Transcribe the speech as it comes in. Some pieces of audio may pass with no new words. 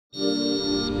My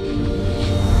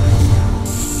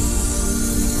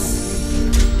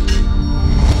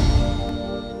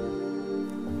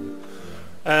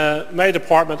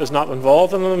department is not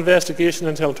involved in an investigation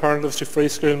into alternatives to free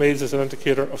school meals as an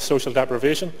indicator of social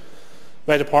deprivation.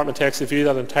 My department takes the view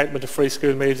that entitlement to free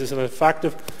school meals is an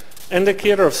effective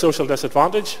indicator of social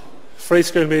disadvantage. Free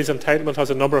school meals entitlement has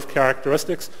a number of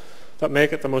characteristics that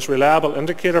make it the most reliable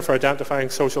indicator for identifying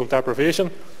social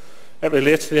deprivation. It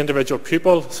relates to the individual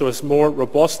pupil, so it's more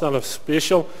robust than a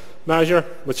spatial measure,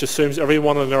 which assumes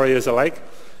everyone in an area is alike.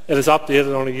 It is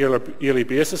updated on a yearly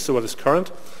basis, so it is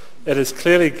current. It is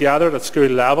clearly gathered at school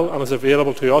level and is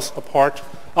available to us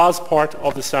as part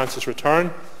of the census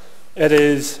return. It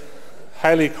is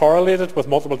highly correlated with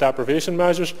multiple deprivation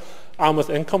measures and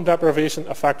with income deprivation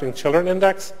affecting children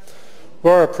index.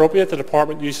 Where appropriate, the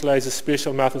department utilises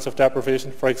spatial methods of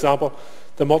deprivation. For example,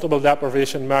 the multiple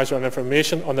deprivation measure and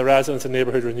information on the residents in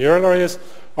neighbourhood renewal areas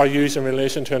are used in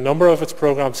relation to a number of its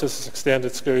programmes such as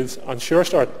extended schools and Sure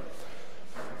Start.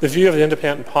 The view of the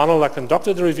independent panel that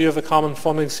conducted the review of the common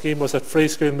funding scheme was that free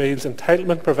school meals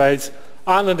entitlement provides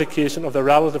an indication of the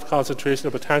relative concentration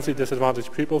of potentially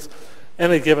disadvantaged pupils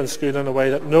in a given school in a way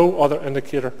that no other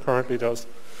indicator currently does.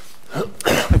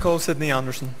 I call Sidney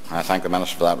Anderson. I thank the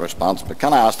Minister for that response, but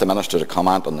can I ask the Minister to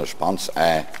comment on the response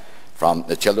from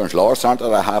the Children's Law Centre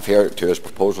that I have here to his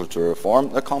proposal to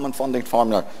reform the common funding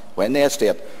formula when they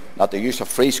state that the use of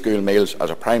free school meals as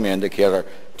a primary indicator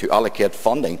to allocate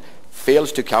funding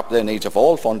fails to capture the needs of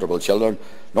all vulnerable children,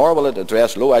 nor will it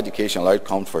address low educational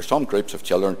outcomes for some groups of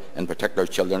children, in particular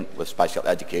children with special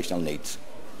educational needs.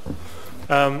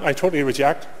 I totally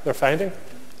reject their finding.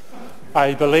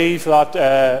 I believe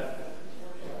that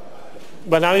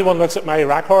when anyone looks at my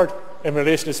record in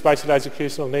relation to special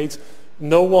educational needs,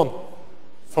 no one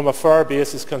from a fair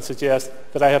basis can suggest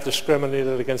that I have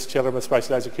discriminated against children with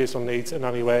special educational needs in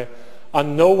any way.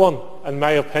 And no one, in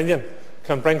my opinion,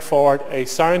 can bring forward a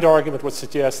sound argument which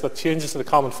suggests that changes to the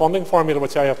common funding formula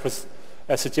which I have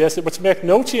suggested, which make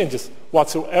no changes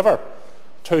whatsoever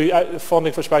to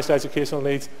funding for special educational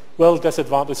needs, will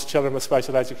disadvantage children with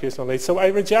special educational needs. So I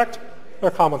reject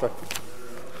their commentary.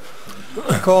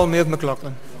 I call Maeve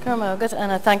McLaughlin. And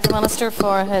I thank the Minister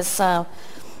for his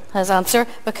answer.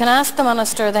 But can I ask the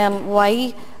Minister then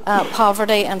why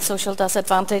poverty and social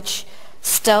disadvantage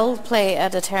still play a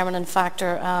determining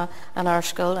factor in our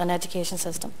school and education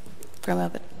system?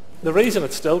 The reason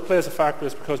it still plays a factor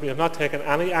is because we have not taken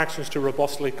any actions to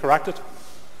robustly correct it.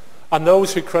 And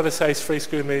those who criticise free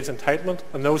school meals entitlement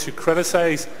and those who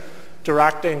criticise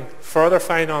directing further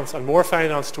finance and more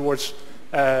finance towards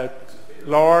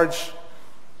large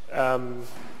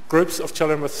groups of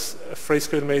children with free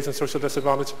school meals and social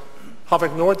disadvantage have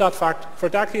ignored that fact for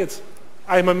decades.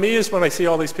 I'm amazed when I see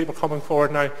all these people coming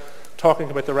forward now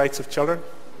talking about the rights of children,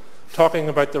 talking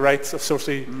about the rights of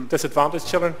socially disadvantaged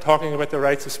children, talking about the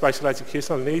rights of special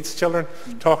educational needs children,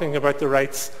 talking about the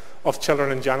rights of children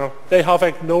in general. They have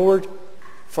ignored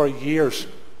for years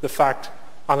the fact,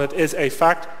 and it is a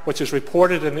fact which is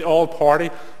reported in the All-Party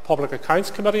Public Accounts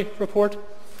Committee report.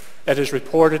 It is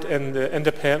reported in the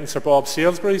independent Sir Bob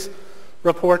Salisbury's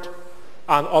report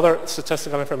and other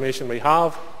statistical information we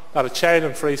have, that a child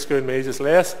in free school meals is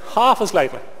half as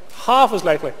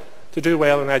likely to do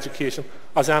well in education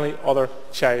as any other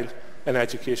child in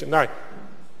education. Now,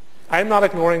 I'm not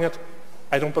ignoring it.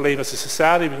 I don't believe as a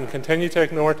society we can continue to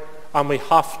ignore it, and we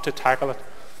have to tackle it.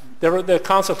 The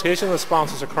consultation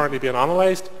responses are currently being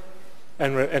analysed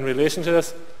in relation to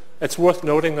this. It's worth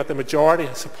noting that the majority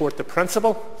support the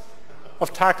principle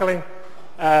of tackling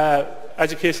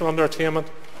educational underattainment,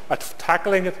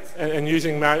 tackling it and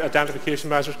using identification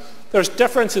measures. There's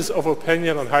differences of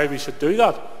opinion on how we should do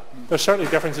that. There's certainly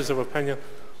differences of opinion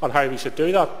on how we should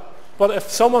do that. But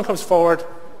if someone comes forward,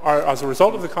 or as a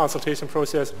result of the consultation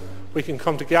process, we can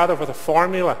come together with a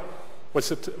formula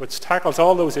which tackles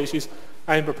all those issues,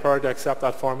 I'm prepared to accept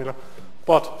that formula.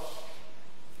 But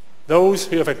those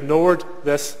who have ignored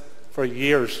this for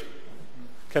years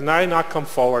can now not come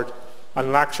forward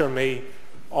and lecture me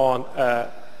on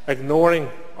ignoring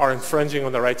or infringing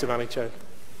on the rights of any child.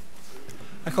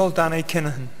 I call Danny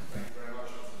Kinahan.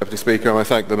 Deputy Speaker, I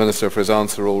thank the Minister for his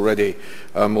answer already,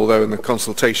 although in the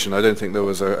consultation I don't think there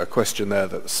was a question there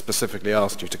that specifically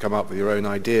asked you to come up with your own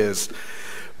ideas.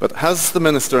 But has the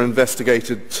Minister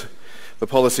investigated the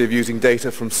policy of using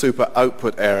data from super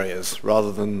output areas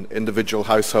rather than individual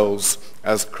households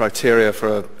as criteria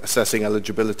for assessing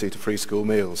eligibility to free school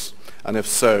meals? And if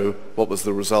so, what was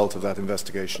the result of that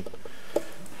investigation?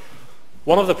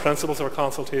 One of the principles of our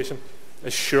consultation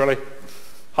is surely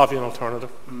having an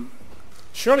alternative.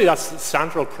 Surely that's the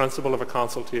central principle of a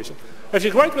consultation. If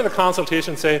you go out with a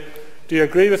consultation and say, do you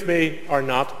agree with me or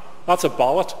not, that's a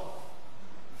ballot.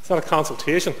 It's not a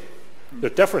consultation. They're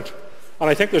different. And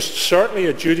I think there's certainly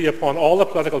a duty upon all the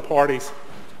political parties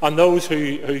and those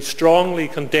who strongly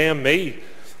condemn me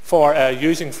for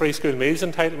using free school meals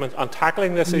entitlement and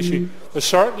tackling this issue. There's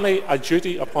certainly a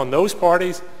duty upon those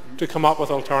parties to come up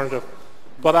with alternative.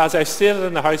 But as I stated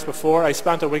in the House before, I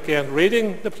spent a weekend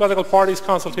reading the political parties'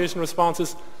 consultation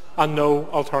responses and no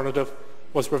alternative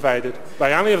was provided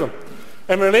by any of them.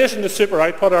 In relation to super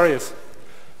output areas,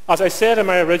 as I said in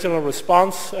my original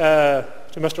response to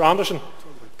Mr Anderson,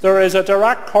 there is a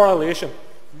direct correlation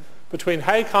between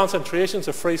high concentrations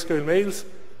of free school meals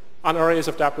and areas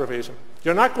of deprivation.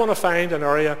 You're not going to find an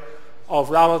area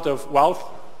of relative wealth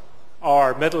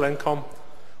or middle income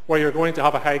where you're going to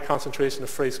have a high concentration of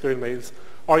free school meals.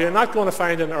 Or you're not going to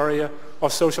find an area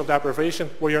of social deprivation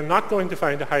where you're not going to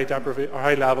find a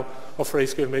high level of free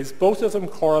school meals. Both of them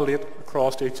correlate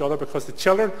across to each other because the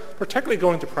children, particularly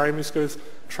going to primary schools,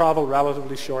 travel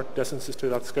relatively short distances to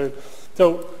that school.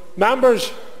 So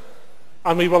members,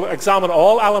 and we will examine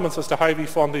all elements as to how we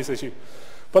fund these issues,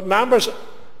 but members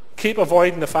keep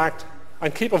avoiding the fact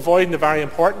and keep avoiding the very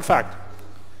important fact.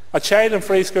 A child in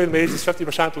free school meals is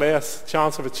 50% less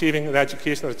chance of achieving an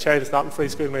education than a child who's not in free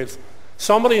school meals.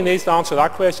 Somebody needs to answer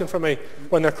that question for me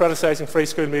when they're criticising free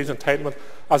school meals entitlement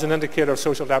as an indicator of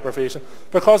social deprivation.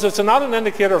 Because it's not an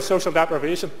indicator of social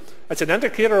deprivation, it's an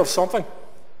indicator of something.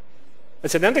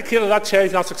 It's an indicator that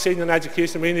child's not succeeding in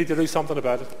education. We need to do something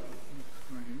about it.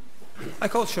 I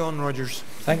call Sean Rogers.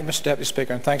 Thank you, Mr Deputy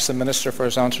Speaker, and thanks to the Minister for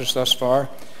his answers thus far.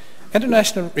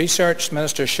 International research,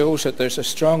 Minister, shows that there's a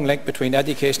strong link between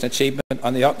education achievement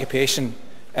and the occupation,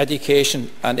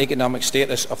 education and economic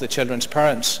status of the children's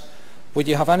parents. Would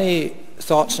you have any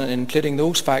thoughts on including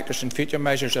those factors in future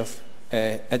measures of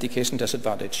education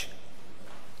disadvantage?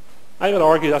 I would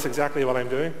argue that's exactly what I'm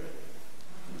doing.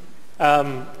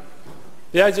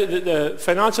 The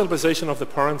financial position of the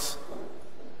parents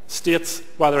states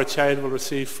whether a child will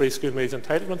receive free school meals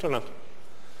entitlement or not.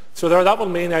 So that will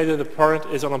mean either the parent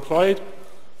is unemployed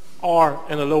or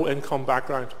in a low income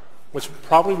background, which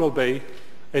probably will be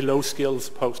a low skills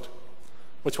post,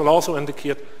 which will also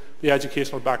indicate the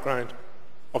educational background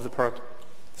of the parent.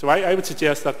 So I would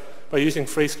suggest that by using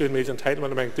free school meals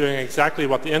entitlement, I'm doing exactly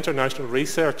what the international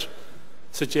research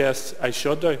suggests I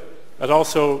should do. And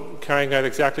also carrying out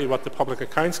exactly what the Public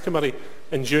Accounts Committee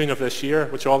in June of this year,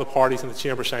 which all the parties in the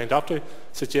Chamber signed up to,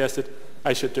 suggested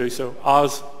I should do so,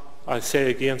 as I say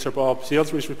again, Sir Bob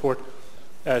Salisbury's report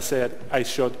said I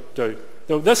should do.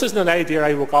 Now, this isn't an idea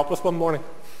I woke up with one morning.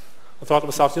 I thought to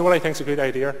myself, you know what I think is a good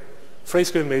idea? Free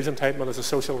school meals entitlement is a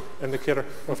social indicator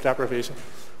of deprivation.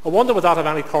 I wonder would that have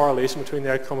any correlation between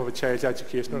the outcome of a child's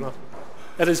education or not?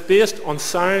 It is based on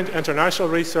sound international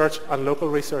research and local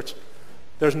research.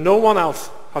 There's no one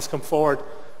else has come forward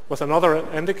with another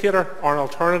indicator or an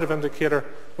alternative indicator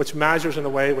which measures in a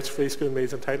way which free school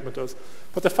meals entitlement does.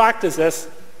 But the fact is this,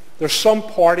 there's some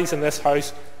parties in this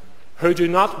House who do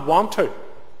not want to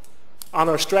and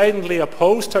are stridently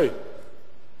opposed to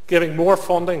giving more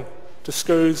funding to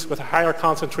schools with a higher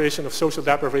concentration of social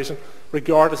deprivation,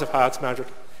 regardless of how it's measured.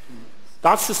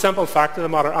 That's the simple fact of the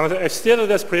matter. And I've stated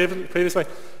this previously.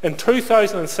 In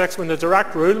 2006, when the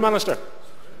Direct Rule Minister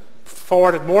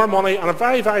forwarded more money, and a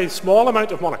very, very small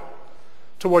amount of money,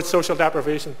 towards social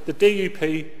deprivation, the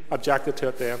DUP objected to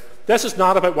it then. This is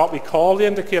not about what we call the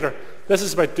indicator. This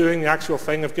is about doing the actual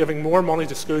thing of giving more money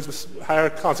to schools with higher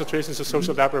concentrations of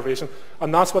social deprivation,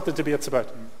 and that's what the debate's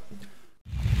about.